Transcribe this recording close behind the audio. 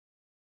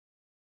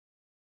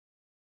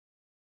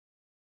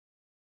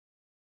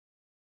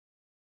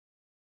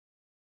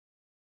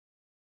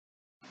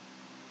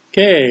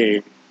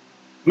Okay,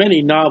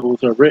 many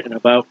novels are written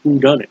about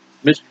whodunit,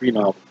 mystery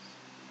novels.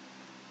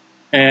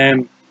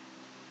 And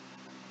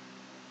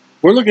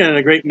we're looking at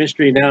a great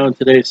mystery now in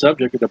today's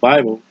subject of the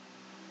Bible,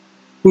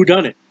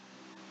 whodunit.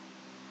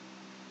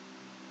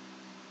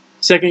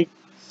 2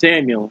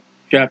 Samuel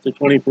chapter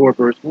 24,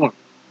 verse 1.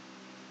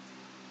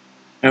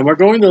 And we're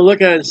going to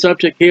look at a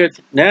subject here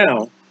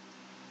now.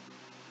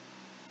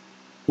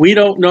 We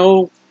don't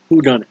know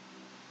whodunit.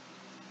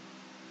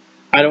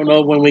 I don't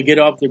know, when we get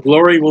off the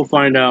glory, we'll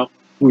find out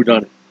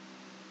whodunit.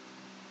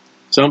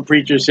 Some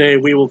preachers say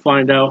we will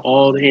find out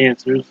all the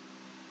answers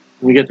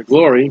when we get the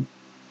glory.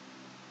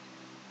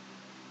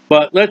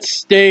 But let's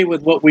stay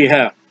with what we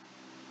have.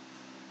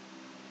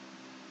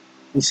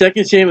 In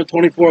 2 Samuel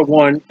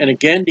 24:1, and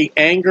again the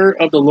anger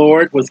of the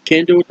Lord was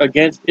kindled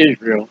against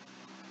Israel,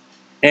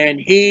 and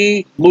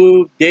he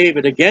moved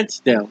David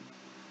against them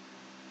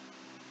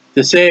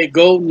to say,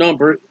 go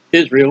number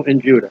Israel and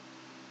Judah.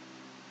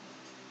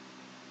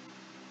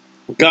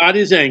 God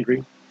is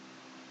angry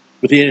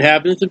with the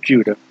inhabitants of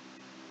Judah,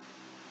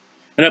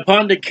 and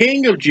upon the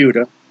king of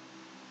Judah,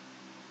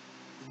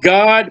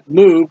 God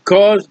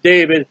caused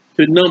David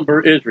to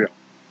number Israel.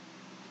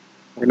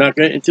 We're not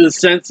going into the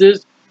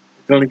census.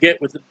 We're going to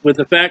get with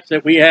the facts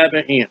that we have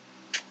at hand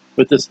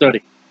with the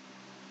study.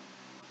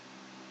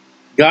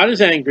 God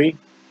is angry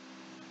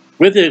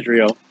with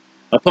Israel.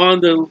 Upon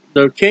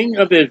the king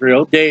of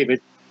Israel,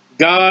 David,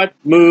 God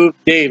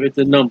moved David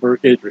to number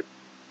Israel.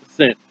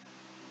 Sin.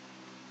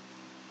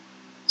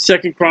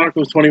 2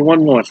 Chronicles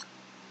 21:1.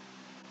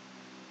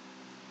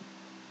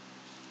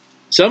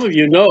 Some of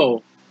you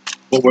know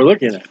what we're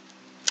looking at.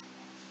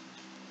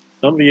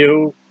 Some of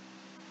you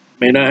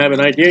may not have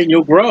an idea, and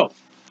you'll grow.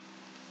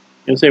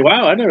 You'll say,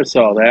 wow, I never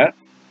saw that.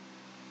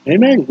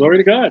 Amen. Glory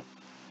to God.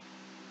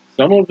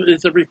 Some of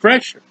it's a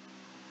refresher.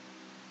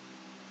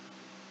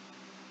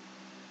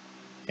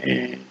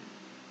 And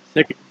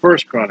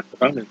First Chronicles.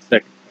 I'm in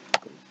Second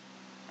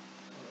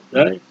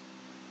Chronicles.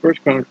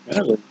 First Chronicles.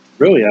 That was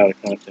really out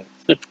of context.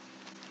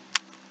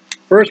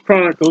 First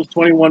Chronicles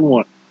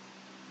 21:1.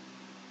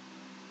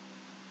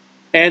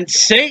 And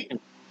Satan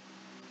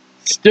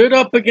stood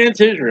up against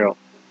Israel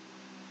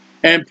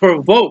and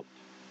provoked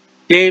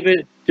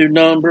David to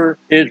number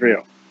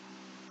Israel.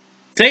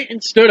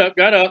 Satan stood up,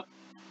 got up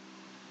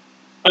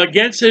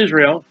against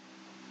Israel,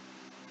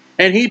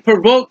 and he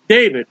provoked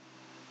David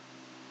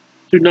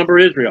to number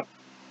Israel.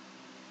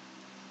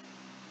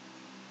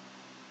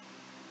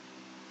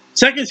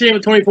 2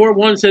 Samuel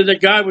 24:1 says that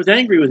God was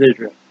angry with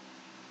Israel,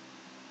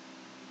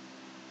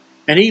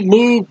 and he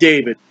moved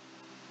David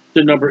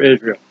to number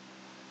Israel.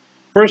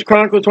 1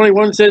 Chronicles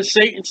 21 says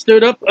Satan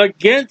stood up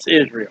against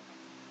Israel,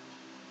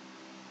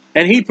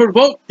 and he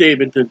provoked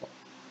David to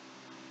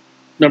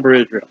number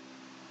Israel.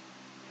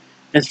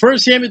 And 1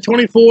 Samuel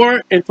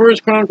 24 and 1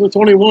 Chronicles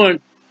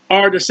 21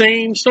 are the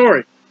same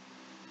story.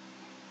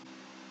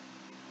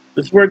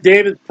 This is where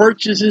David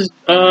purchases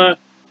the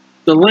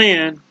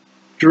land,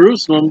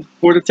 Jerusalem,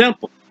 for the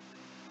temple.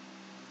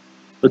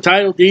 The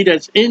title deed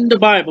that's in the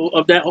Bible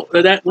of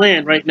that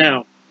land right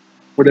now,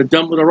 where the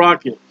Dome of the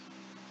Rock is.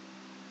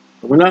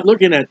 But we're not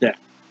looking at that.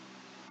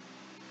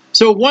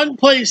 So one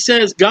place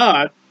says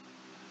God,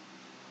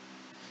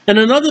 and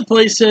another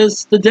place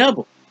says the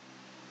devil.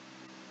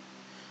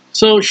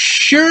 So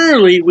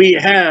surely we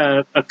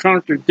have a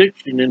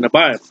contradiction in the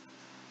Bible.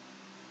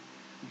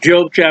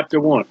 Job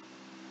chapter 1.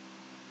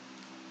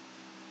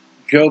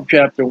 Job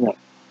chapter 1.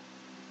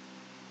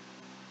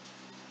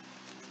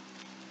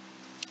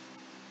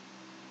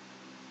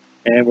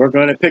 And we're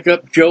going to pick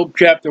up Job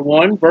chapter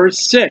 1, verse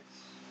 6.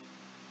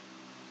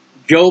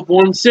 Job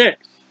 1:6.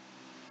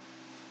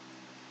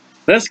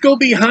 Let's go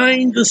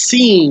behind the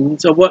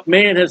scenes of what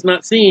man has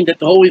not seen that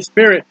the Holy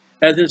Spirit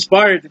has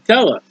inspired to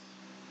tell us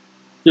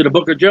through the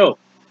book of Job.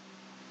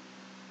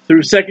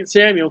 Through 2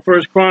 Samuel,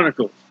 1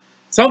 Chronicles.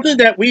 Something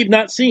that we've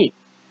not seen.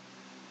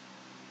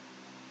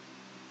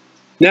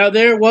 Now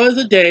there was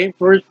a day,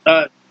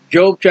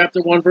 Job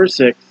chapter 1, verse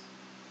 6,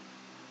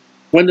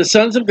 when the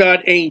sons of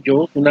God,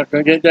 angels, we're not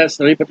going to get that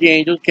study, but the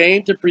angels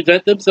came to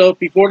present themselves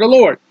before the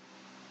Lord,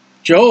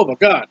 Jehovah,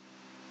 God.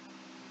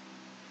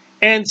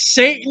 And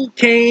Satan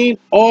came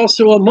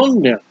also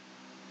among them.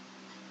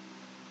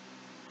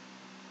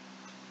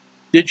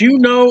 Did you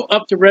know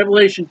up to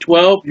Revelation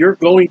 12, you're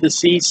going to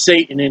see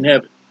Satan in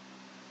heaven?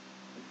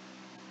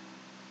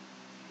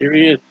 Here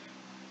he is.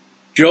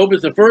 Job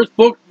is the first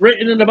book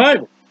written in the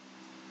Bible.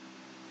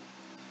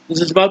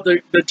 This is about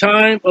the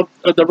time of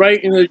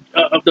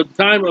the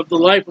time of the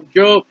life of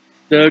Job,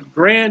 the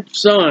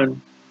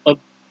grandson of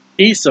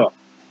Esau.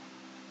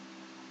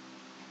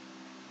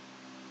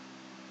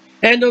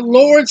 And the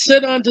Lord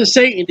said unto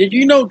Satan, did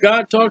you know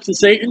God talks to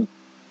Satan?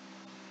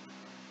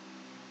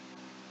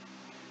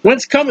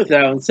 Whence cometh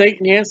thou? And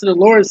Satan answered the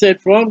Lord and said,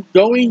 from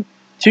going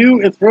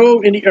to and fro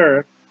in the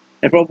earth,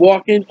 and from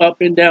walking up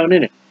and down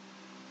in it.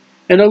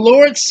 And the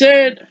Lord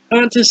said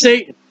unto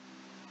Satan,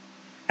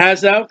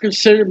 hast thou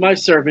considered my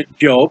servant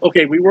Job?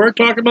 Okay, we were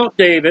talking about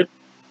David.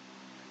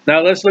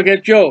 Now let's look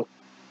at Job.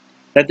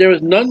 That there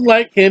is none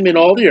like him in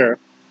all the earth,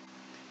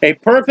 a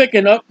perfect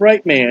and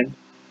upright man,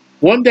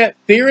 one that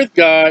feareth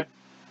God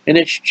and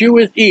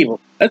escheweth evil.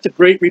 That's a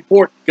great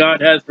report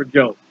God has for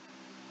Job.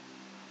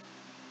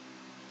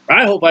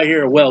 I hope I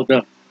hear a well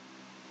done.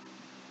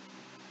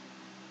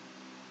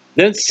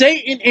 Then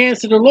Satan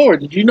answered the Lord.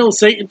 Did you know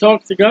Satan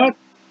talks to God?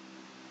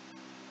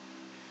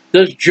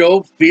 Does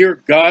Job fear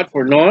God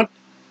for naught?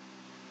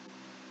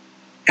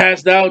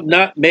 Hast thou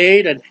not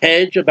made a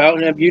hedge about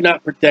him? Have you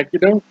not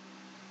protected him?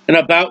 And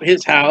about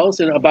his house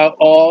and about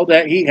all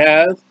that he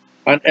has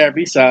on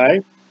every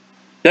side?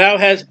 Thou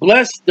hast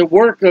blessed the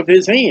work of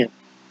his hand,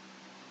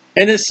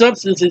 and his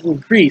substance is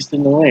increased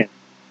in the land.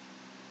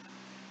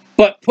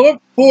 But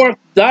put forth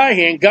thy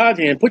hand, God's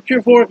hand, put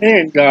your forth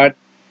hand, God,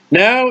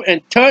 now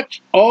and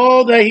touch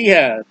all that he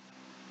has,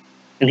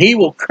 and he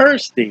will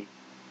curse thee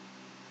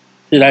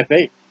to thy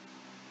face.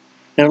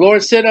 And the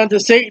Lord said unto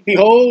Satan,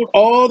 behold,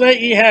 all that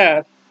he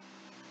hath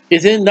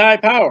is in thy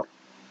power.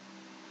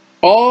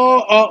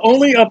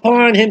 Only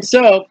upon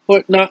himself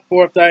put not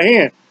forth thy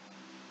hand.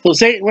 So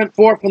Satan went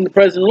forth from the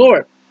presence of the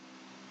Lord.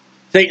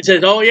 Satan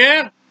says, oh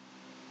yeah,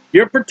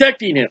 you're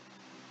protecting him.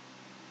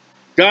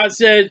 God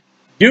says,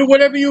 do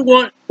whatever you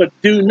want, but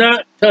do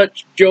not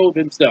touch Job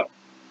himself.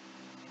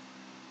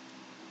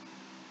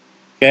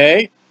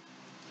 Okay,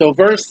 so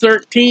verse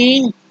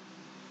 13,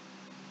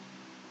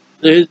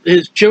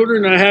 his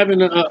children are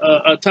having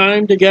a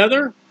time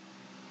together.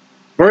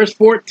 Verse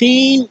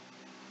 14,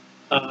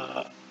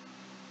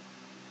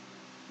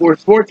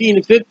 verse 14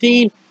 and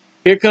 15,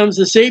 here comes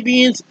the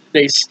Sabians.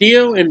 They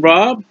steal and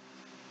rob,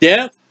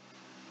 death.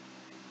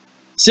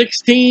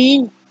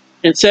 16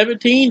 and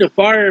 17, the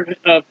fire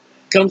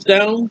comes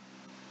down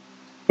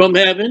from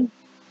heaven.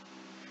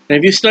 And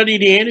if you study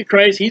the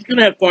Antichrist, he's going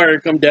to have fire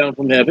come down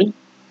from heaven.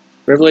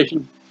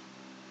 Revelation.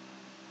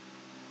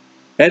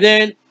 And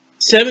then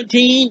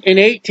 17 and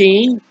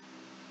 18,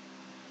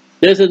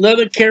 there's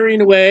another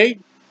carrying away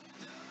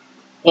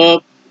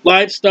of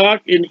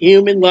livestock in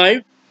human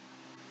life.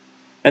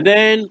 And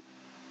then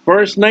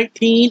verse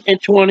 19 and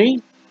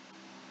 20,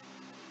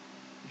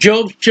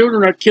 Job's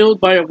children are killed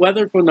by a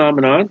weather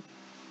phenomenon,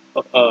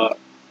 a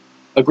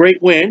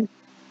great wind.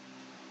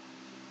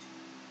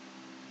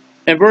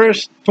 And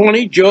verse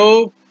 20,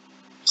 Job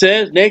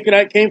says, naked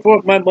I came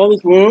forth from my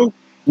mother's womb,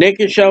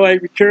 naked shall I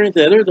return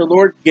thither. The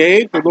Lord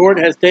gave, the Lord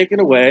has taken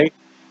away.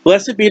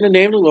 Blessed be the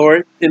name of the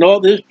Lord. In all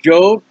this,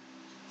 Job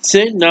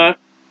sinned not,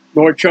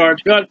 nor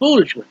charged God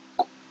foolishly.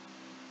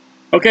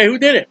 Okay, who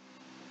did it?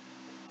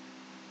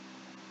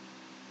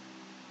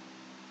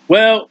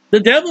 Well, the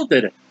devil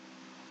did it.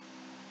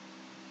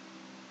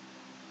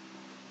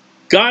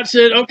 God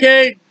said,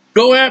 okay,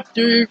 go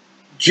after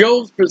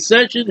Job's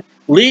possession,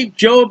 leave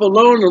Job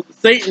alone. And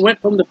Satan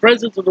went from the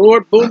presence of the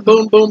Lord, boom,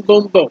 boom, boom,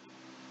 boom, boom.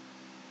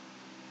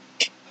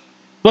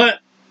 But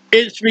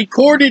it's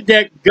recorded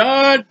that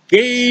God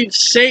gave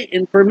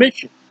Satan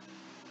permission.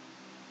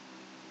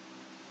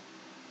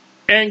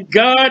 And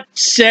God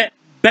set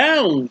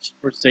bounds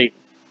for Satan.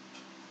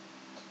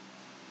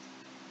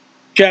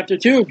 Chapter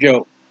 2 of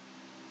Job.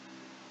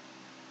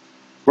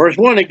 Verse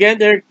 1, again,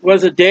 there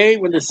was a day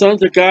when the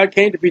sons of God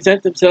came to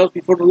present themselves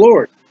before the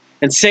Lord.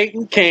 And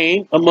Satan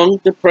came among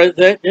to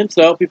present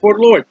himself before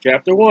the Lord.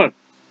 Chapter 1.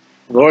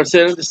 The Lord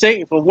said unto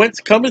Satan, from whence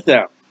comest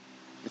thou?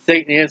 And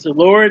Satan answered the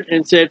Lord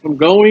and said, from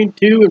going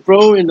to and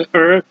fro in the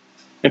earth,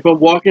 and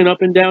from walking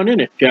up and down in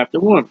it. Chapter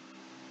 1.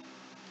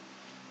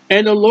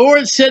 And the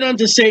Lord said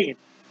unto Satan,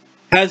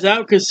 hast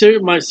thou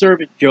considered my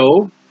servant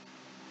Job,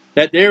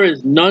 that there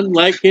is none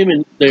like him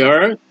in the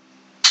earth,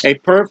 a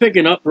perfect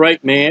and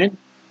upright man,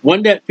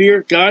 one that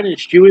feareth God and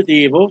escheweth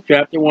evil.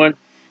 Chapter 1.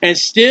 And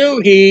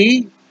still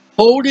he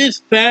holdeth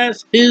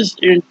fast his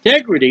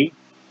integrity,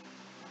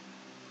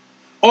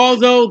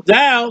 although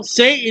thou,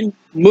 Satan,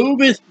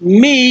 movest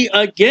me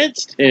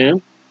against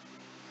him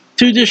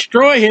to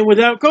destroy him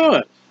without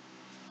cause.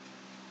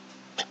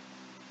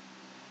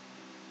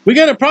 We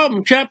got a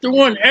problem. Chapter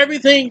 1,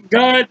 everything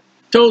God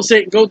told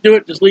Satan, go do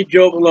it, just leave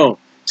Job alone.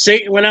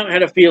 Satan went out and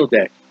had a field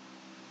day.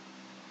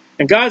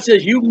 And God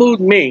says, you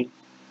moved me.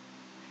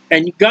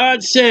 And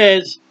God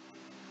says,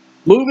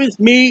 moveth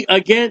me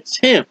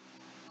against him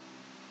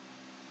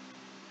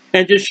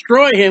and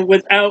destroy him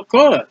without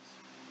cause.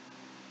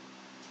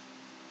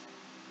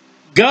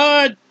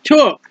 God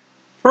took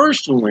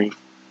personally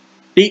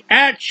the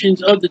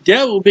actions of the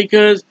devil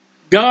because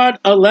God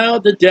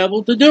allowed the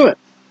devil to do it.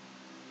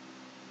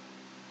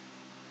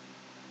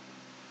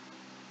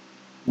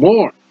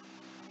 More.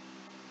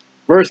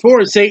 Verse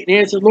 4, Satan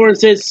answered the Lord and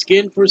said,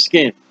 skin for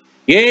skin.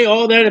 Yea,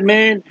 all that a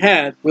man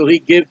hath will he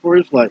give for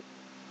his life.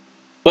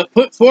 But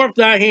put forth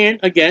thy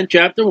hand, again,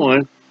 chapter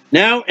 1,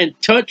 now and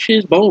touch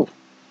his bone,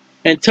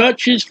 and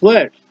touch his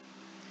flesh,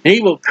 and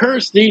he will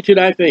curse thee to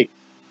thy face.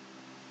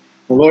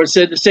 The Lord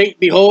said to Satan,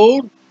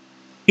 behold,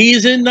 he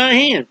is in thy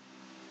hand,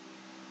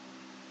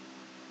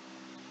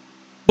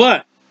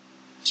 but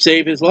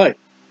save his life.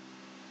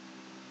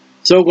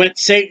 So went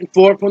Satan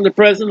forth from the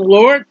presence of the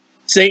Lord.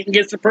 Satan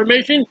gets the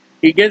permission.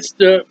 He gets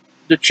the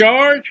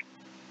charge.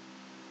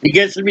 He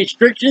gets the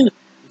restrictions.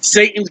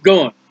 Satan's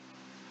gone.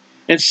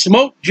 and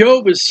smote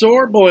Job with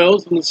sore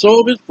boils from the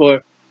sole of his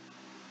foot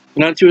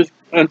and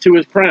unto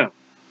his crown.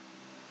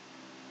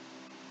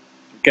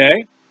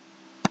 Okay?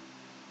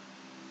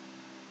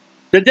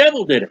 The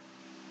devil did it.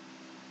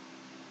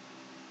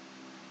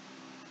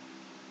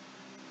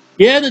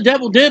 Yeah, the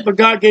devil did, but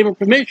God gave him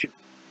permission.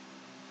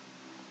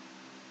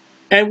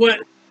 And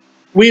what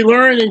we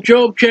learn in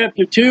Job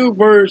chapter 2,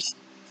 verse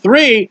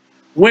 3,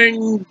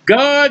 when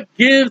God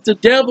gives the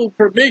devil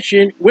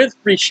permission with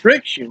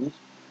restrictions,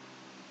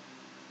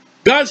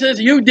 God says,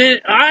 you did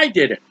it, I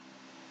did it.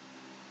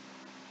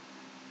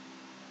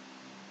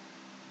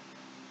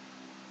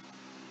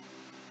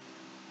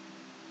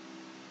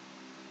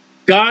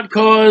 God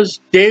caused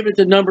David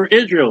to number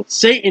Israel.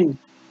 Satan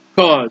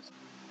caused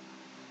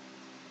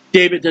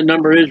David to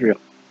number Israel.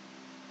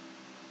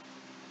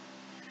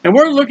 And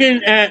we're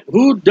looking at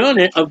who done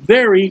it, a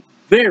very,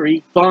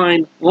 very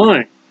fine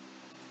line.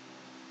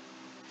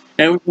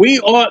 And we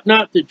ought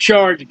not to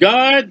charge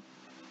God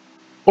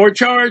or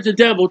charge the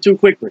devil too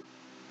quickly.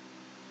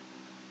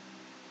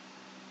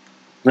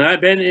 And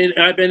I've been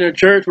in a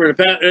church where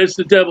it's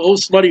the devil, oh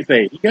smutty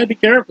face. You gotta be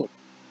careful.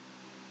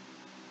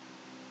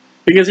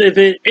 Because if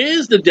it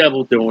is the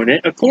devil doing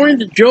it, according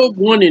to Job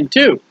 1 and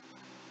 2,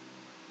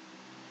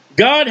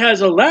 God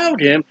has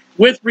allowed him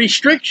with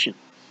restrictions.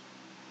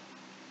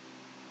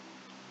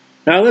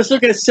 Now let's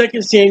look at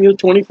 2 Samuel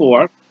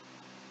 24.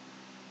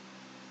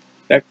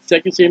 Back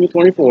to 2 Samuel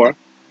 24.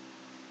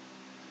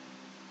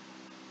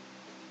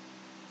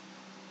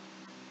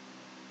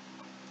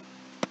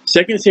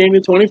 Second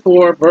Samuel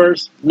 24,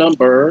 verse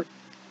number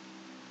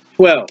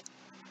 12.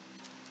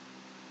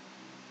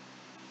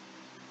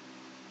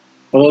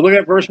 Well, we'll look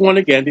at verse 1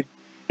 again.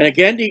 And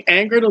again, the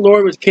anger of the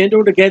Lord was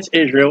kindled against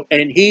Israel,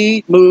 and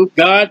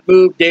God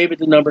moved David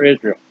to number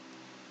Israel.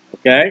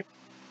 Okay?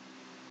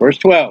 Verse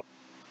 12.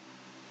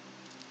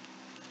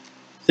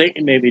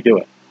 Satan made me do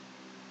it.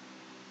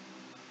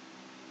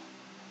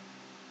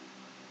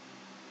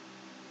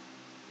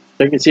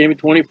 Second Samuel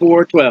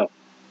 24, 12.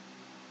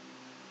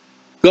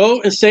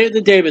 Go and say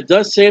to David,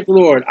 thus saith the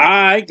Lord,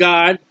 I,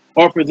 God,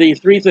 offer thee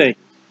three things.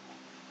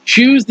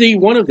 Choose thee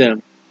one of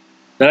them,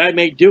 that I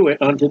may do it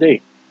unto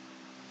thee.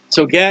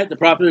 So Gad, the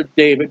prophet of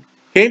David,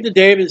 came to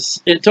David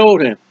and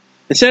told him,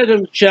 and said to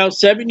him, shall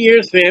 7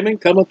 years famine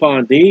come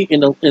upon thee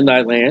in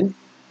thy land?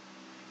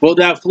 Wilt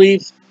thou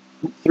flee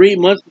 3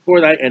 months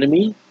before thy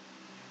enemies,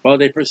 while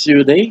they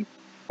pursue thee?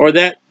 Or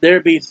that there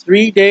be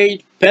 3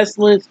 days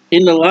pestilence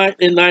in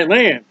thy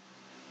land?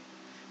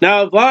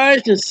 Now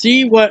advise and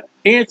see what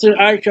answer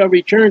I shall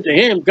return to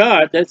him,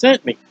 God, that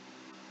sent me.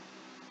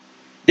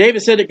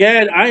 David said to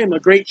Gad, I am a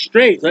great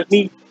strait.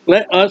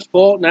 Let us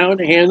fall now in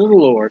the hand of the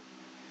Lord.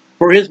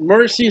 For his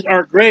mercies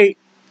are great,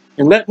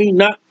 and let me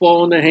not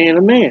fall in the hand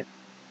of man.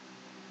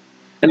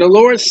 And the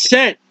Lord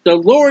sent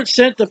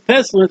the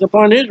pestilence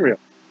upon Israel.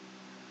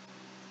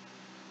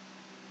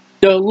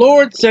 The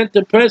Lord sent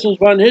the pestilence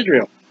upon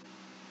Israel.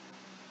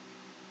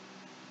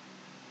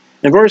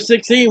 In verse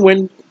 16,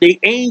 when the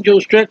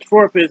angel stretched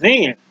forth his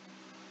hand.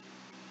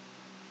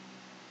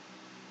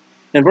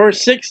 In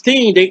verse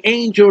 16, the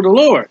angel of the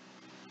Lord.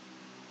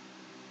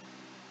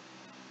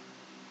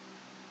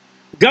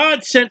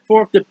 God sent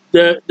forth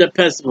the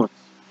pestilence.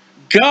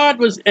 God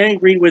was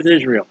angry with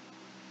Israel.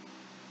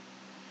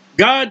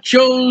 God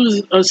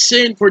chose a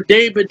sin for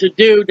David to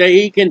do that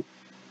he can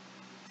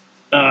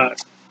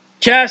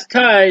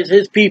chastise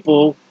his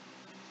people,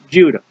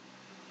 Judah.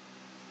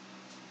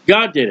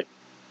 God did it.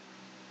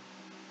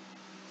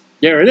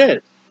 There it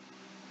is.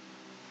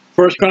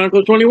 1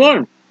 Chronicles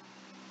 21.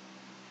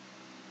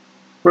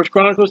 1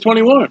 Chronicles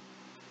 21.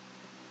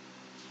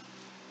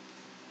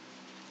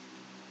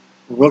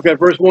 Look at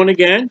verse 1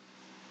 again.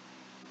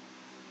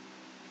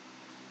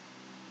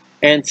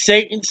 And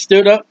Satan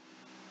stood up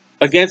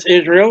against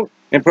Israel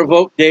and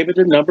provoked David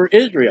to number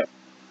Israel.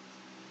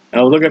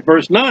 Now look at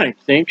verse 9,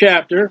 same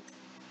chapter.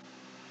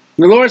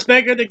 And the Lord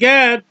spake unto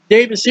Gad,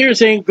 David's seer,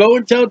 saying, go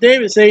and tell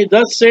David, saying,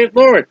 thus saith the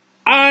Lord,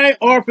 I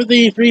offer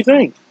thee three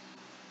things.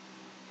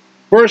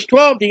 Verse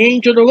 12, the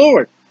angel of the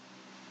Lord.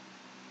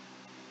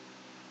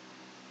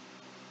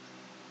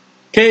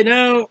 Okay,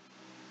 now,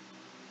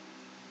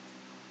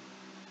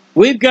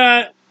 we've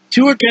got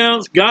two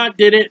accounts. God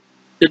did it,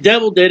 the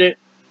devil did it,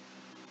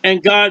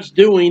 and God's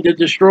doing the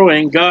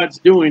destroying, God's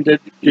doing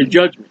the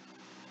judgment.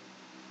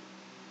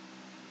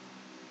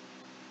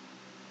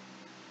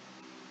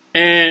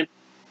 And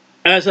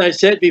as I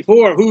said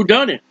before, who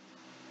done it?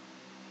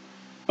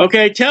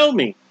 Okay, tell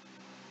me.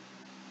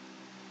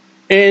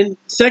 In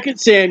 2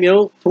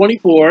 Samuel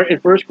 24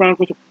 and 1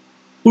 Chronicles,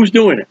 who's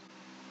doing it?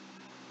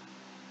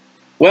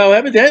 Well,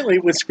 evidently,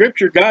 with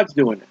Scripture, God's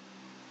doing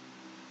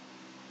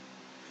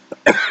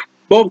it.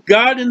 Both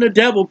God and the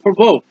devil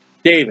provoked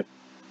David.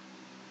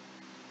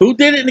 Who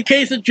did it in the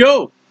case of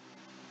Job?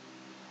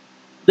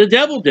 The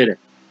devil did it.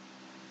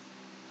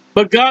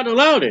 But God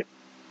allowed it.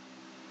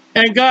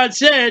 And God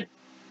said,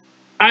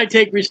 I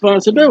take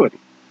responsibility.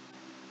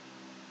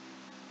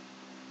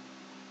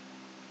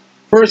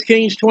 1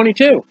 Kings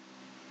 22.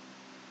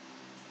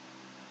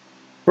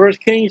 1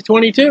 Kings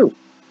 22.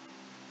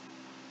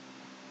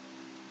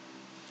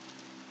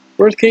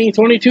 1 Kings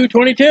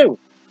 22:22.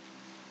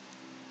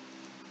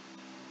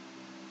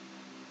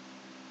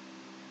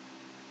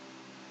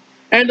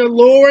 And the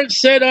Lord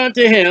said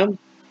unto him,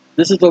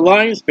 this is the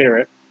lying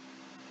spirit,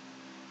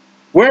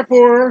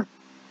 wherewith,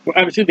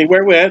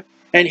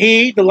 and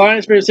he, the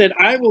lying spirit, said,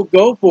 I will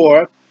go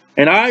forth,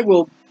 and I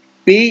will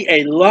be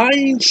a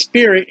lying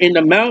spirit in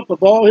the mouth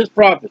of all his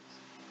prophets.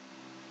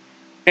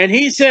 And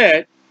he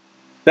said,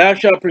 thou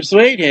shalt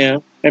persuade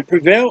him, and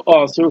prevail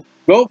also,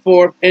 go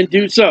forth and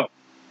do so.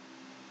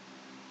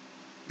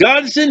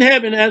 God is in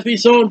heaven, as we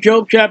saw in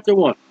Job chapter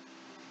 1.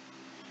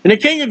 And the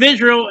king of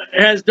Israel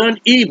has done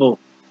evil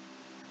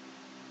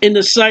in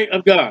the sight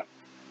of God.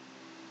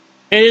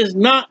 It is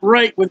not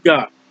right with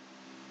God.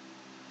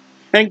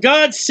 And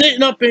God's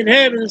sitting up in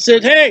heaven and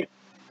said, hey,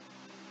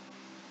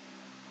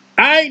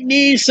 I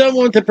need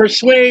someone to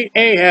persuade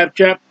Ahab,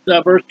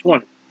 verse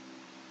 20.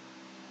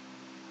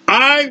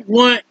 I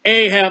want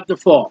Ahab to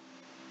fall.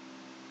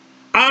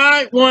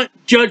 I want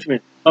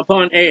judgment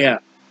upon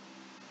Ahab.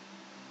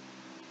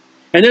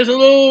 And there's a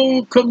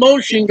little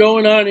commotion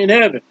going on in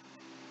heaven.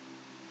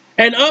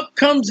 And up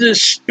comes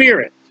this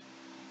spirit,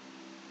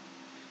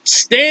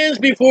 stands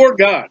before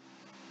God.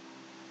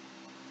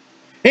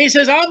 And he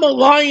says, I'm a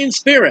lying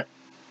spirit.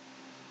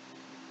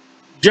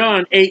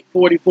 John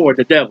 8:44,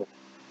 the devil.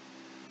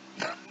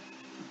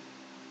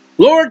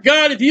 Lord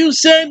God, if you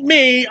send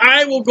me,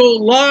 I will go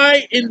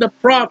lie in the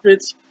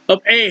prophets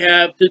of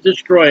Ahab to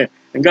destroy him.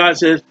 And God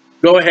says,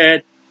 go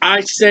ahead.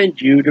 I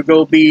send you to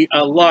go be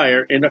a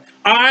liar. And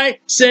I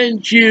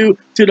send you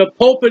to the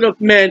pulpit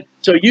of men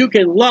so you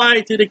can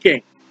lie to the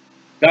king.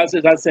 God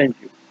says, I send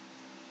you.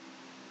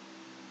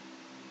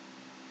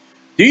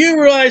 Do you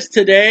realize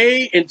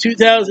today in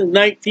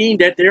 2019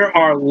 that there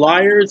are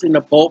liars in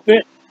the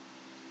pulpit?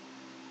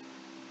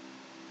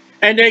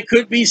 And they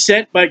could be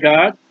sent by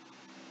God?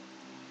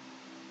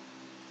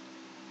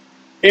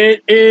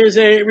 It is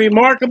a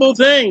remarkable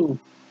thing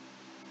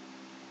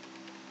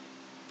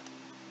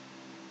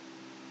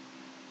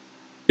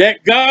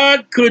that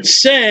God could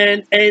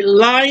send a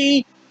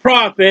lying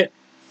prophet,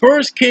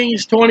 1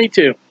 Kings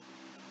 22.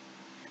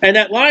 And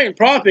that lying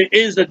prophet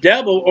is the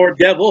devil or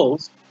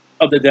devils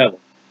of the devil.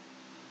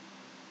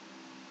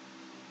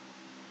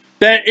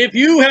 That if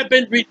you have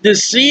been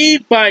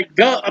deceived by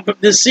God,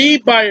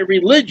 deceived by a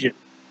religion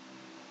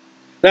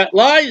that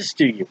lies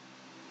to you,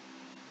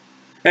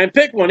 and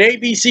pick one, A,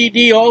 B, C,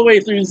 D, all the way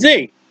through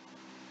Z,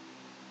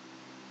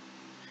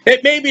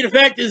 it may be the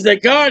fact is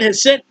that God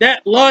has sent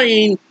that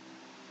lying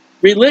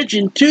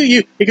religion to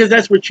you because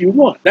that's what you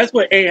want. That's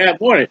what Ahab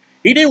wanted.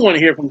 He didn't want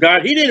to hear from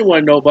God. He didn't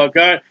want to know about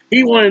God.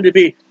 He wanted to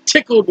be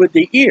tickled with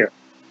the ear.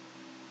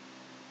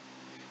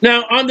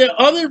 Now, on the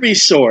other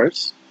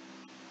resource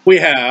we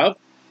have,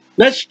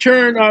 let's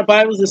turn our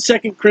Bibles to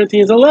 2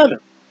 Corinthians 11.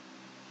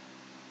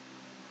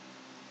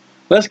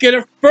 Let's get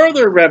a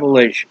further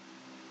revelation.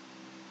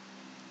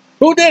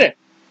 Who did it?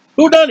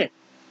 Who done it?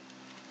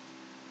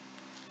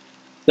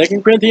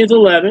 2 Corinthians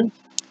 11.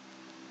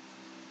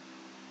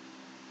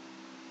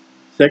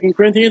 2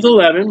 Corinthians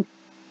 11,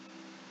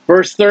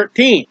 verse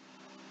 13.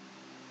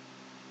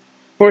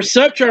 For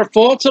such are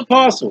false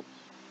apostles,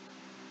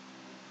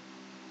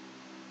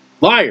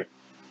 liars,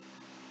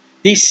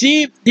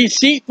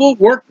 deceitful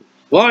workers,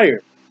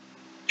 liars,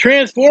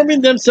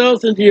 transforming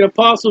themselves into the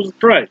apostles of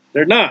Christ.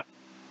 They're not.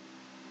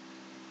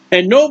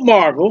 And no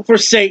marvel, for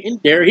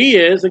Satan, there he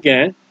is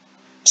again,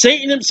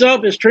 Satan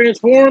himself is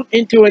transformed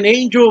into an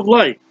angel of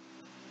light.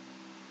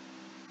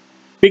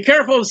 Be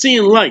careful of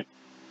seeing light.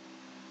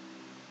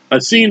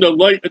 I've seen the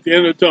light at the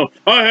end of the tunnel.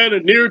 I had a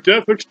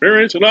near-death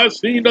experience and I've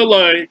seen the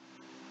light.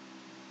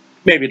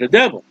 Maybe the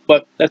devil,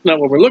 but that's not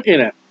what we're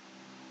looking at.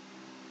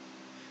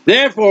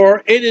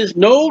 Therefore, it is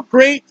no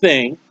great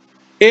thing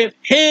if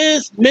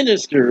his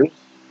ministers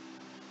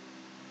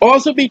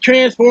also be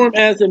transformed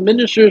as the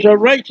ministers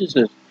of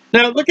righteousness.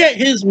 Now, look at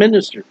his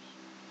ministers.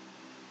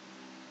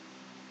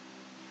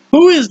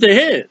 Who is the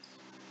his?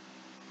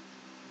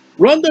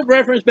 Run the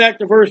reference back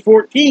to verse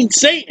 14,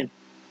 Satan.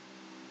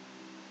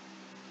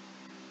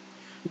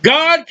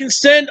 God can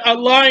send a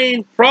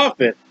lying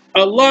prophet,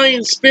 a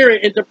lying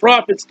spirit into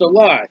prophets to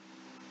lie.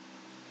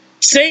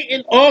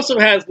 Satan also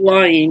has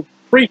lying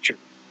preachers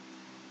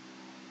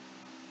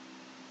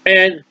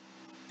and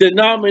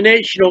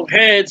denominational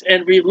heads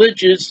and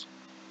religious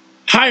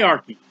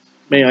hierarchies,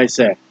 may I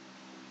say.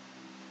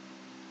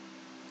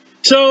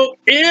 So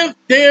if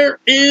there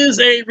is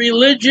a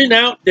religion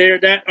out there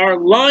that are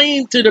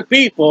lying to the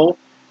people,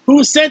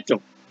 who sent them?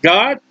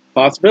 God?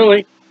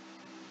 Possibility.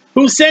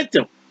 Who sent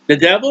them? The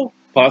devil?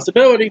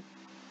 Possibility.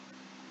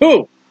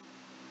 Who?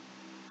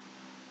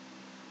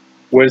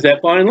 Where's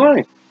that fine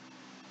line?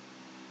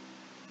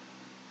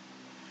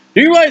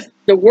 Do you realize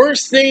the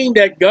worst thing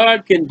that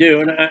God can do,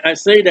 and I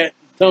say that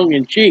tongue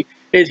in cheek,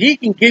 is he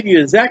can give you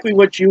exactly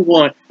what you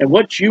want, and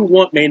what you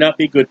want may not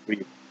be good for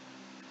you.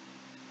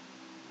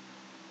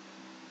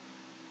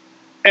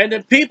 And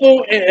the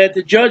people at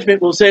the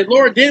judgment will say,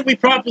 Lord, didn't we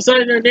prophesy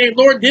in your name?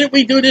 Lord, didn't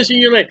we do this in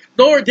your name?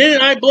 Lord,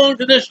 didn't I belong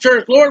to this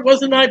church? Lord,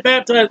 wasn't I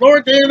baptized?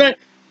 Lord, didn't I?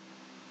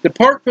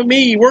 Depart from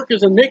me, ye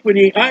workers of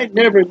iniquity. I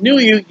never knew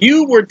you.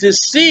 You were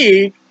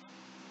deceived,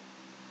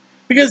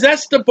 because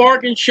that's the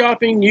bargain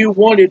shopping you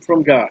wanted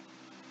from God.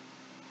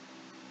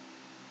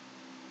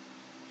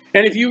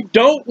 And if you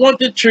don't want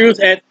the truth,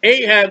 as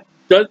Ahab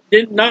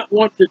did not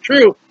want the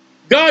truth,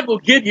 God will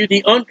give you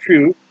the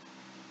untruth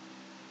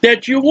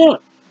that you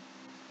want.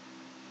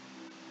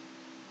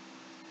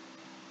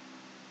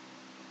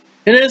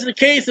 And as the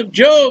case of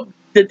Job,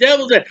 the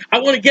devil said, I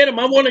want to get him,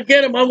 I want to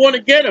get him, I want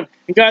to get him.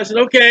 And God said,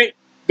 okay,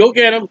 go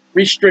get him,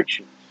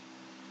 restrictions.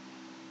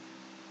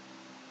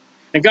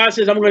 And God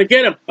says, I'm going to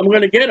get him, I'm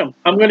going to get him,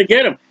 I'm going to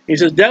get him. He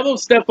says, devil,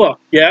 step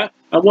up. Yeah,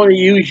 I want to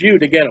use you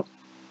to get him.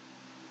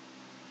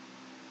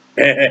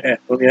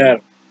 Let me have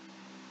him.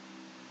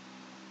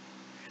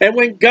 And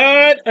when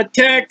God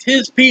attacked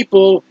his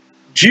people,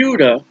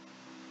 Judah,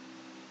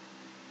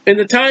 in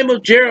the time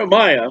of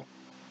Jeremiah,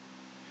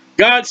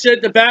 God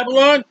said to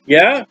Babylon,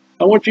 yeah,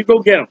 I want you to go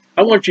get him.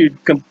 I want you to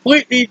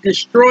completely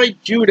destroy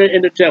Judah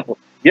in the temple.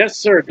 Yes,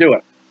 sir, do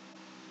it.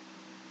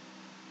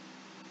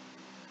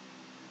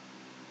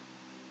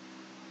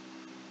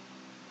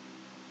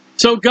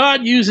 So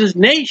God uses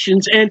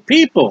nations and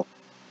people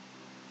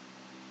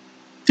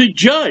to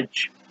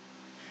judge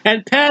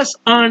and pass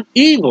on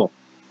evil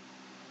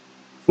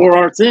for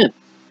our sins.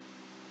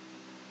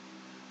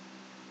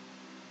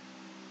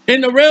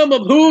 In the realm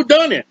of who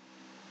done it?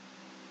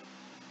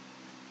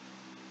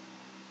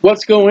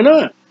 What's going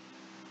on?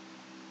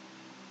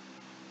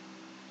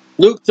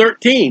 Luke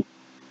 13.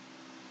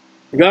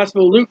 The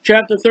Gospel of Luke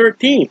chapter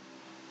 13.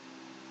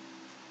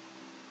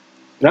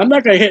 And I'm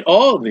not going to hit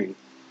all of these.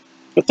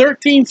 But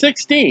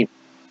 13:16.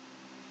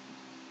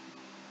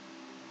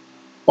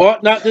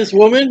 Ought not this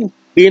woman,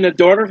 being a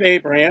daughter of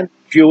Abraham,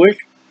 Jewish,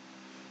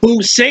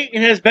 whom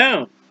Satan has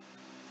bound?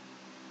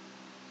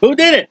 Who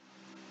did it?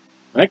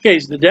 In that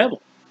case, the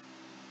devil.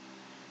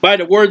 By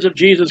the words of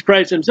Jesus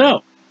Christ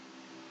himself.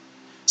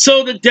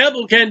 So the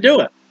devil can do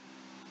it.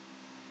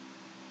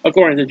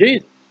 According to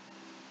Jesus.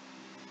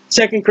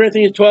 2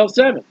 Corinthians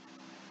 12:7.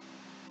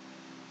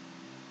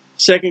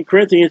 2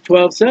 Corinthians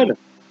 12:7.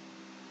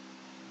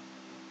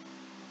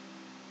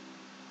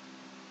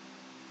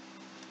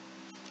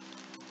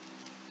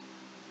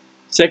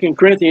 2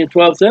 Corinthians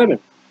 12:7.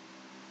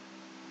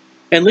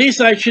 And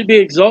least I should be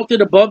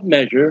exalted above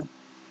measure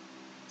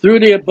through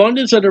the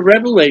abundance of the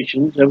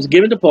revelations that was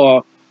given to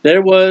Paul.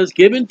 There was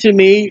given to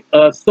me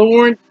a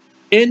thorn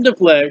in the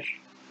flesh,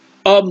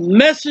 a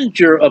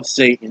messenger of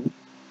Satan,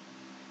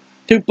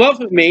 to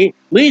buffet me,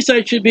 lest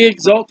I should be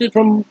exalted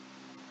from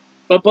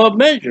above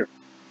measure.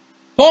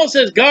 Paul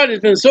says, God has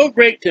been so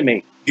great to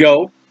me,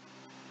 Job.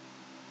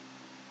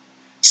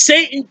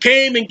 Satan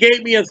came and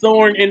gave me a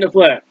thorn in the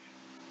flesh.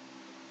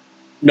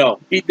 No,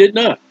 he did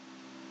not.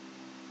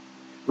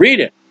 Read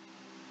it.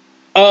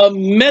 A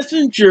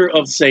messenger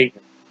of Satan.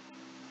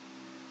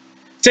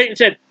 Satan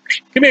said,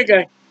 come here,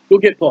 guy. Go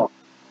get Paul.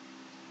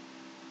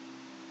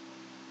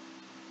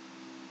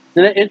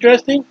 Isn't that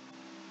interesting?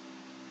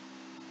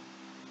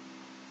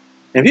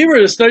 If you were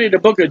to study the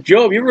book of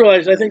Job, you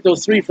realize I think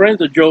those three friends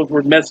of Job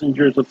were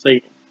messengers of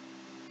Satan.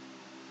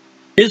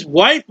 His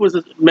wife was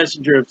a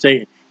messenger of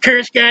Satan.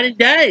 Curse God and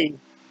die.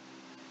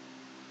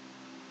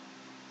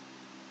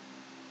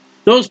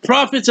 Those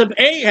prophets of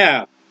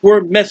Ahab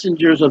were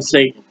messengers of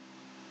Satan.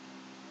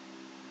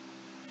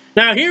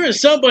 Now here is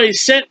somebody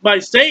sent by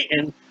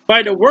Satan,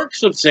 by the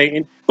works of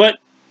Satan, but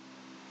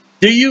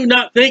do you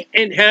not think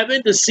in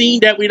heaven, the scene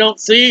that we don't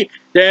see,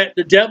 that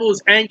the devil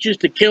is anxious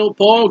to kill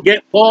Paul,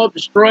 get Paul,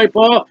 destroy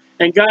Paul,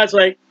 and God's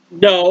like,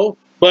 no,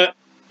 but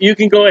you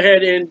can go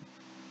ahead and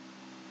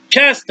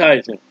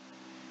chastise him.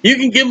 You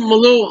can give him a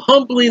little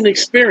humbling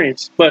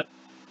experience, but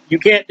you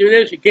can't do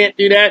this, you can't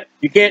do that,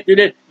 you can't do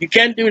this, you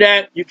can do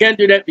that, you can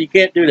do that, but you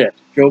can't do that.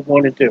 Job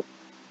 1 and 2.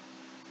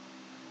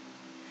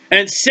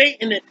 And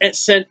Satan had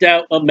sent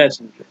out a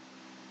messenger.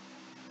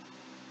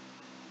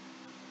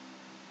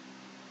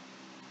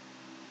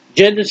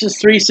 Genesis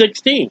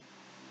 3:16.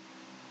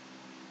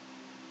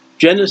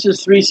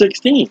 Genesis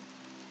 3:16.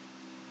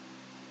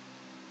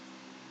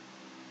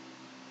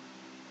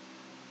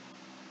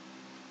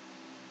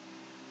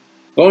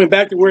 Going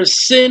back to where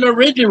sin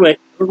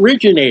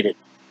originated.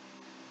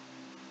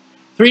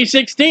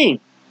 3:16.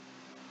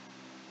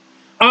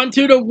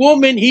 Unto the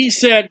woman he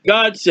said,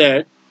 God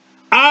said,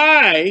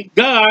 I,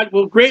 God,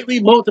 will greatly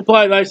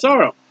multiply thy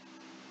sorrow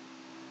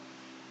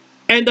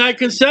and thy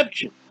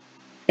conception.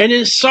 And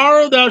in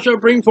sorrow thou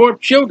shalt bring forth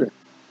children.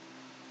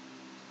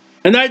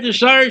 And thy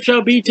desire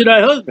shall be to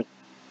thy husband,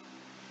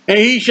 and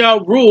he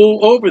shall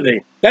rule over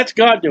thee. That's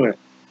God doing it.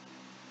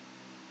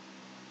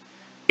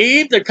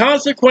 Eve, the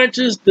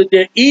consequences,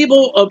 the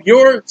evil of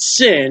your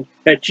sin,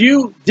 that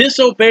you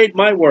disobeyed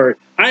my word,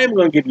 I am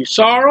going to give you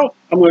sorrow,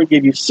 I'm going to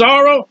give you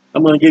sorrow,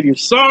 I'm going to give you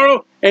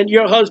sorrow, and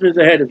your husband's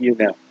ahead of you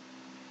now.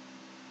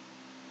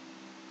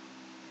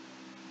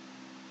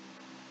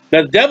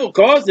 Now, the devil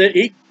caused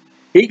it.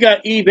 He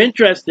got Eve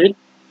interested.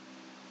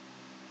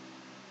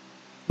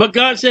 But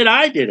God said,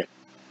 I did it.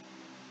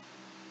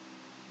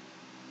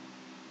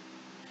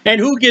 And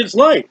who gives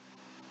life?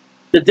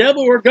 The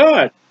devil or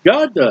God?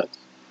 God does.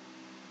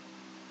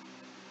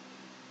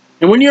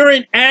 And when you're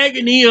in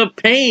agony of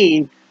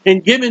pain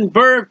and giving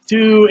birth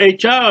to a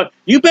child,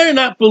 you better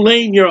not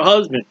blame your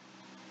husband.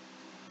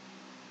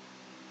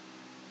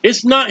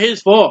 It's not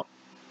his fault.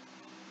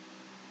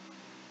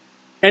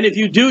 And if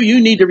you do, you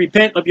need to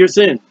repent of your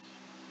sin.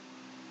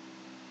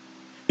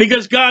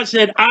 Because God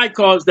said, I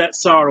caused that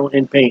sorrow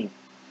and pain.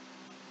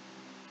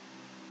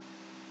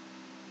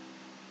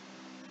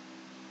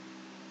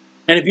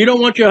 And if you don't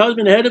want your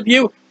husband ahead of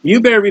you, you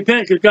better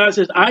repent, because God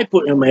says, I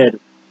put him ahead of you.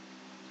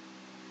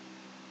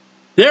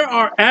 There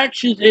are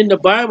actions in the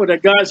Bible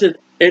that God says,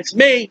 it's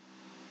me.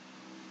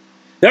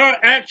 There are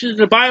actions in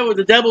the Bible that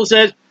the devil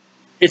says,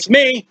 it's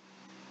me.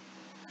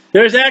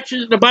 There's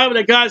actions in the Bible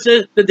that God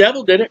says, the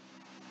devil did it.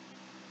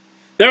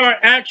 There are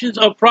actions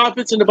of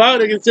prophets in the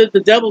Bible that says the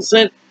devil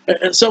sent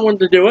someone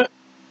to do it.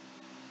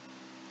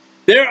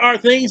 There are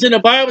things in the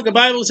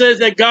Bible says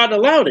that God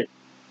allowed it.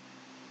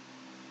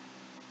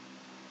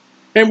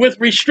 And with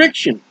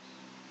restrictions.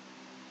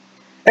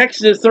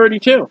 Exodus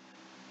 32.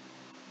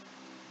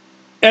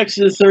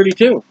 Exodus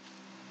 32.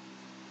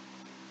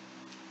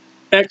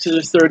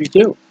 Exodus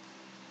 32.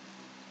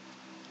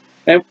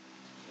 And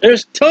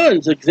there's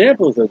tons of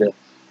examples of this.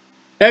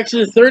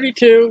 Exodus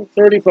 32,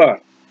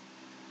 35.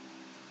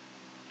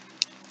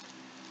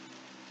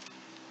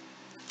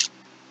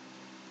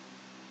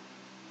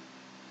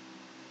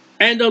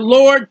 And the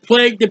Lord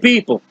plagued the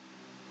people,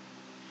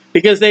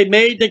 because they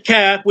made the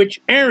calf which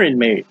Aaron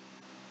made.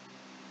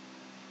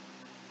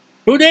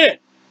 Who did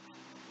it?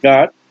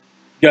 God.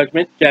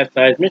 Judgment,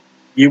 chastisement.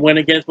 You went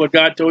against what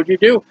God told you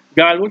to do.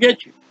 God will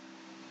get you.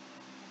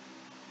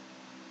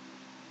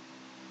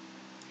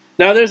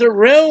 Now there's a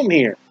realm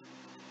here.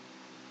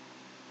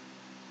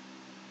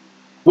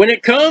 When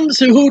it comes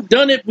to who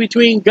done it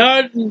between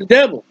God and the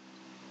devil,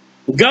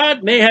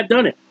 God may have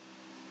done it.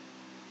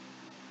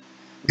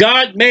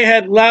 God may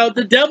have allowed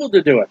the devil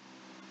to do it.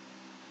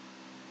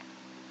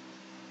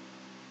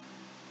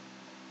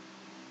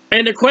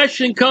 And the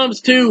question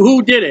comes to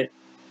who did it?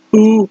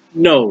 Who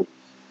knows?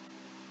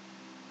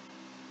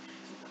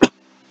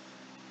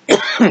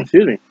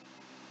 Excuse me.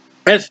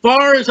 As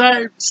far as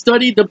I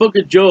studied the book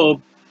of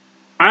Job,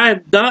 I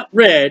have not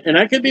read, and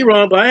I could be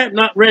wrong, but I have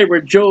not read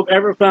where Job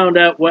ever found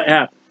out what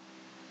happened.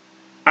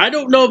 I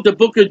don't know if the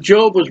book of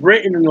Job was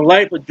written in the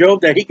life of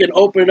Job that he can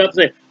open it up and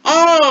say,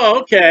 oh,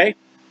 okay.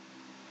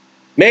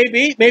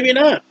 Maybe, maybe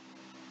not.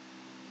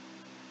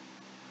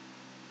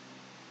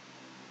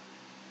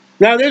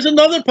 Now, there's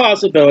another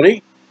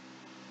possibility.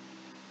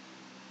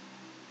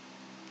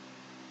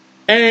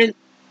 And,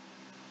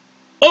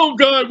 oh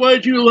God, why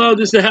did you allow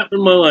this to happen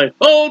in my life?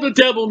 Oh, the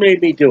devil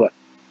made me do it.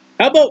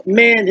 How about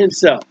man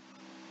himself?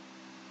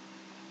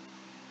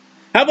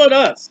 How about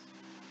us?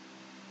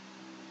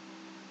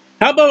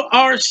 How about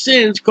our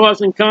sins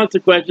causing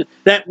consequences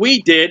that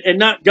we did and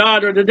not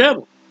God or the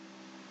devil?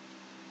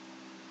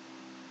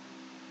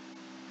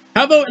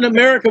 How about in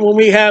America when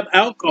we have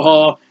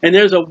alcohol and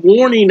there's a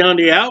warning on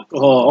the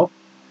alcohol,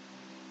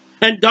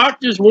 and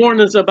doctors warn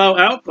us about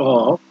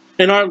alcohol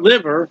and our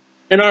liver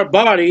and our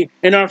body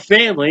and our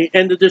family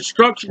and the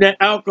destruction that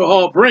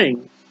alcohol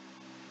brings,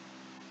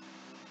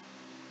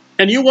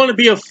 and you want to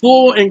be a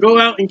fool and go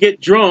out and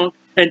get drunk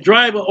and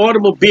drive an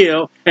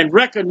automobile and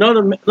wreck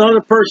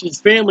another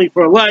person's family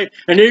for life,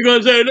 and you're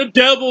going to say, the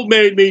devil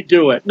made me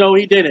do it. No,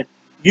 he didn't.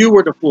 You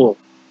were the fool.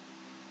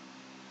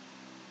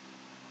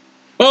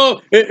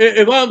 Oh,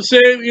 if I'm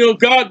saved,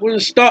 God will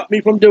stop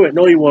me from doing it.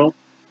 No, he won't.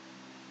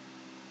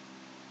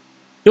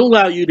 He'll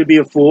allow you to be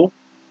a fool.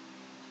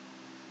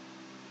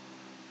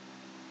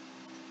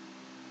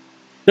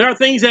 There are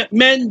things that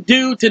men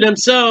do to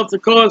themselves to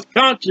cause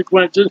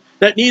consequences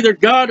that neither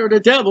God or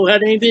the devil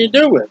had anything to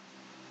do with.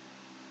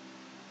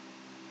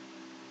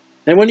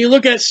 And when you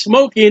look at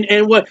smoking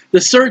and what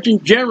the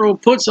Surgeon General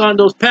puts on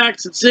those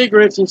packs of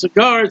cigarettes and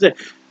cigars, that,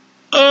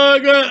 oh, I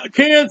got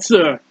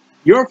cancer.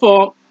 Your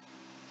fault.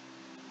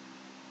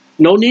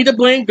 No need to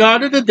blame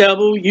God or the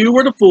devil. You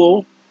were the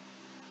fool.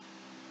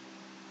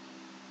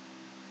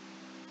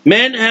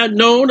 Men had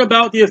known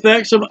about the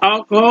effects of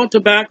alcohol and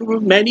tobacco for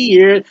many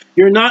years.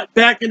 You're not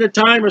back in the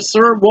time of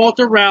Sir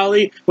Walter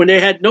Raleigh when they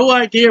had no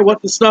idea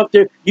what the stuff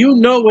did. You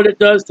know what it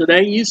does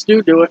today. You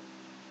still do it.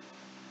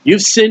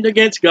 You've sinned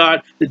against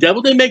God. The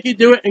devil didn't make you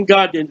do it, and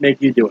God didn't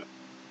make you do it.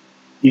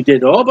 You did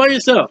it all by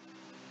yourself.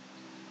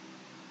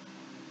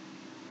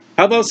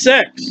 How about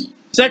sex?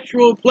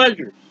 Sexual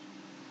pleasures.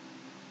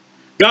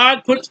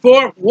 God puts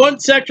forth one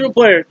sexual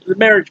pleasure to the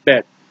marriage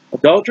bed.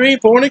 Adultery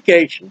and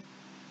fornication.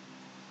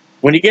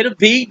 When you get a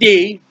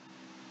VD,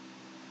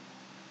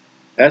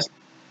 that's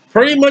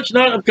pretty much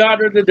not of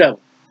God or the devil.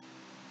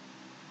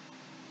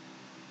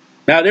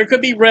 Now, there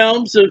could be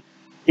realms of,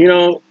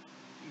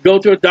 go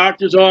to a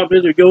doctor's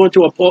office or go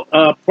into a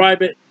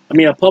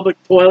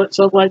public toilet,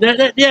 something like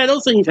that. Yeah,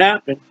 those things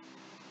happen.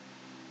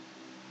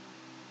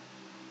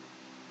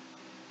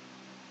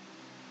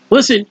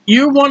 Listen,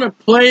 you want to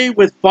play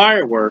with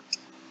fireworks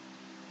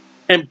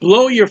and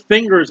blow your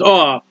fingers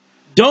off.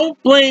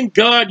 Don't blame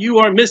God you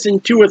are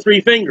missing 2 or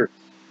 3 fingers.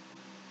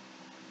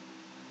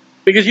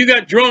 because you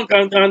got drunk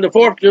on the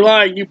 4th of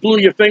July and you blew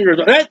your fingers.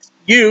 That's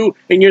you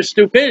and your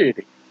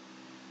stupidity.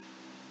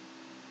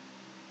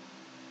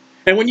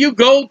 And when you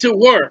go to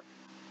work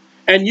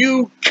and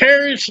you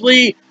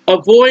carelessly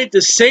avoid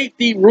the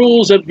safety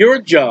rules of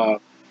your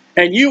job,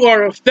 and you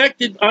are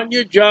affected on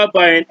your job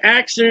by an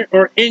accident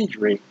or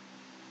injury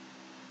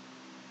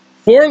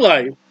for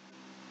life,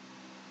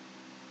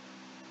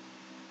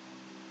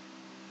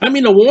 I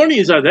mean, the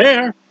warnings are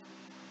there.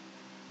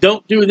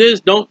 Don't do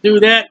this, don't do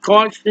that,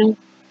 caution.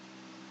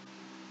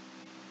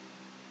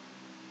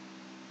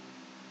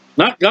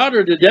 Not God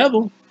or the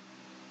devil.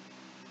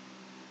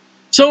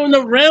 So in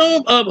the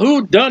realm of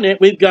who done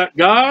it, we've got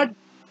God,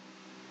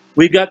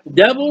 we've got the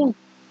devil,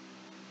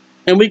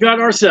 and we got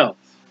ourselves.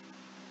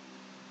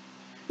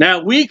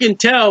 Now, we can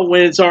tell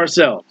when it's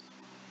ourselves,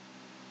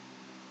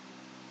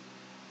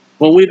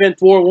 when we've been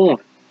forewarned.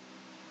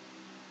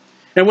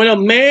 And when a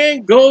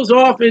man goes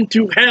off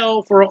into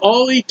hell for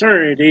all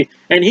eternity,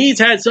 and he's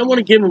had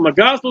someone give him a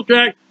gospel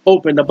tract,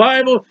 open the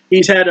Bible,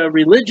 he's had a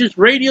religious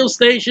radio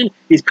station,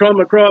 he's come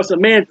across a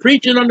man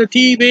preaching on the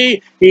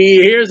TV,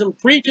 he hears him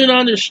preaching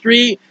on the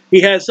street, he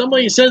has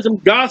somebody sends him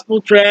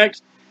gospel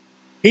tracts,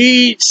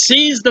 he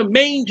sees the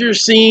manger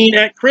scene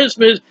at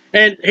Christmas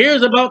and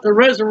hears about the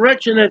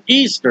resurrection at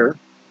Easter,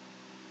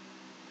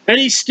 and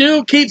he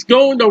still keeps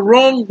going the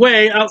wrong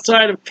way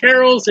outside of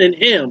carols and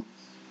hymns.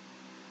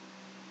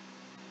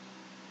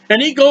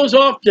 And he goes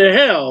off to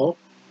hell.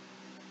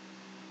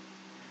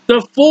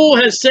 The fool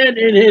has said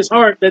in his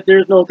heart that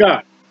there's no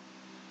God.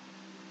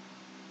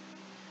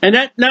 And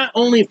that not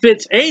only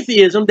fits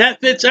atheism, that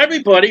fits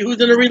everybody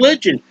who's in a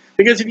religion.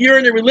 Because if you're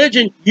in a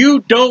religion, you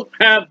don't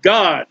have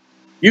God.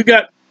 You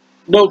got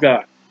no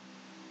God.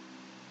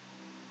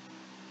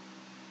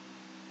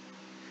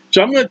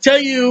 So I'm going to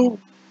tell you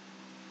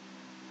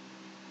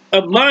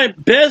of my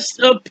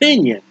best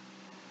opinion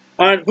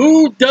on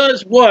who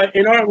does what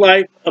in our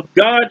life of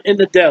God and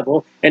the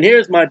devil. And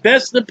here's my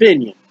best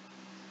opinion.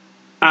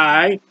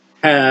 I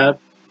have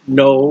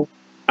no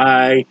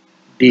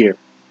idea.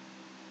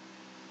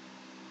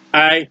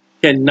 I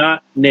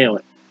cannot nail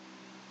it.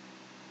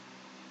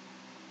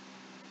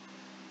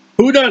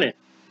 Who done it?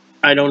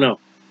 I don't know.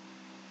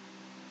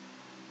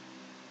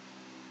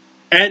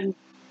 And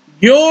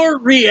your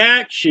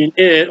reaction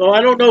is, well, I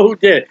don't know who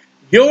did it.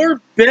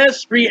 Your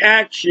best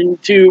reaction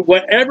to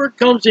whatever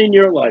comes in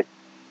your life,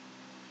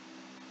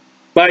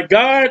 by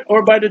God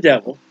or by the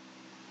devil,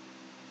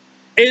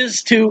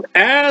 is to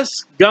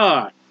ask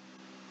God,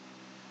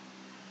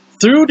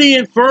 through the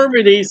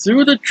infirmities,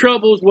 through the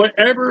troubles,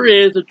 whatever it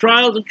is, the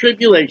trials and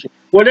tribulations,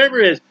 whatever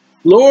it is,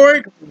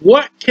 Lord,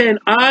 what can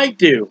I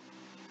do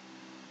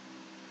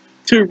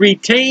to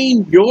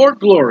retain your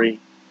glory,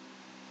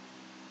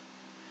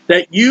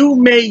 that you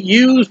may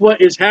use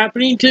what is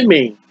happening to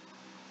me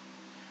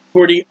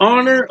for the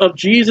honor of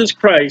Jesus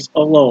Christ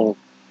alone,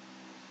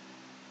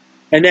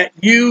 and that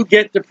you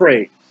get the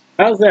praise.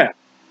 How's that?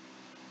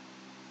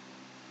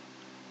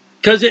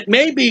 Because it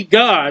may be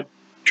God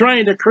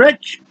trying to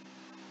correct you.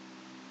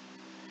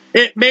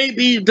 It may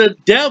be the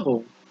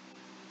devil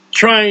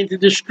trying to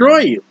destroy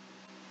you.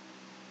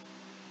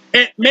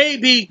 It may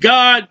be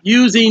God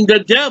using the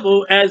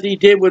devil as he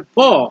did with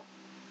Paul.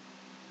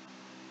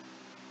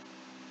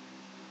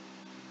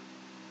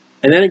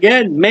 And then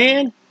again,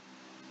 man,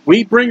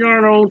 we bring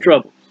our own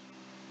troubles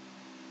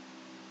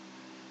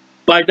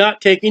by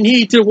not taking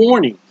heed to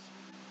warnings.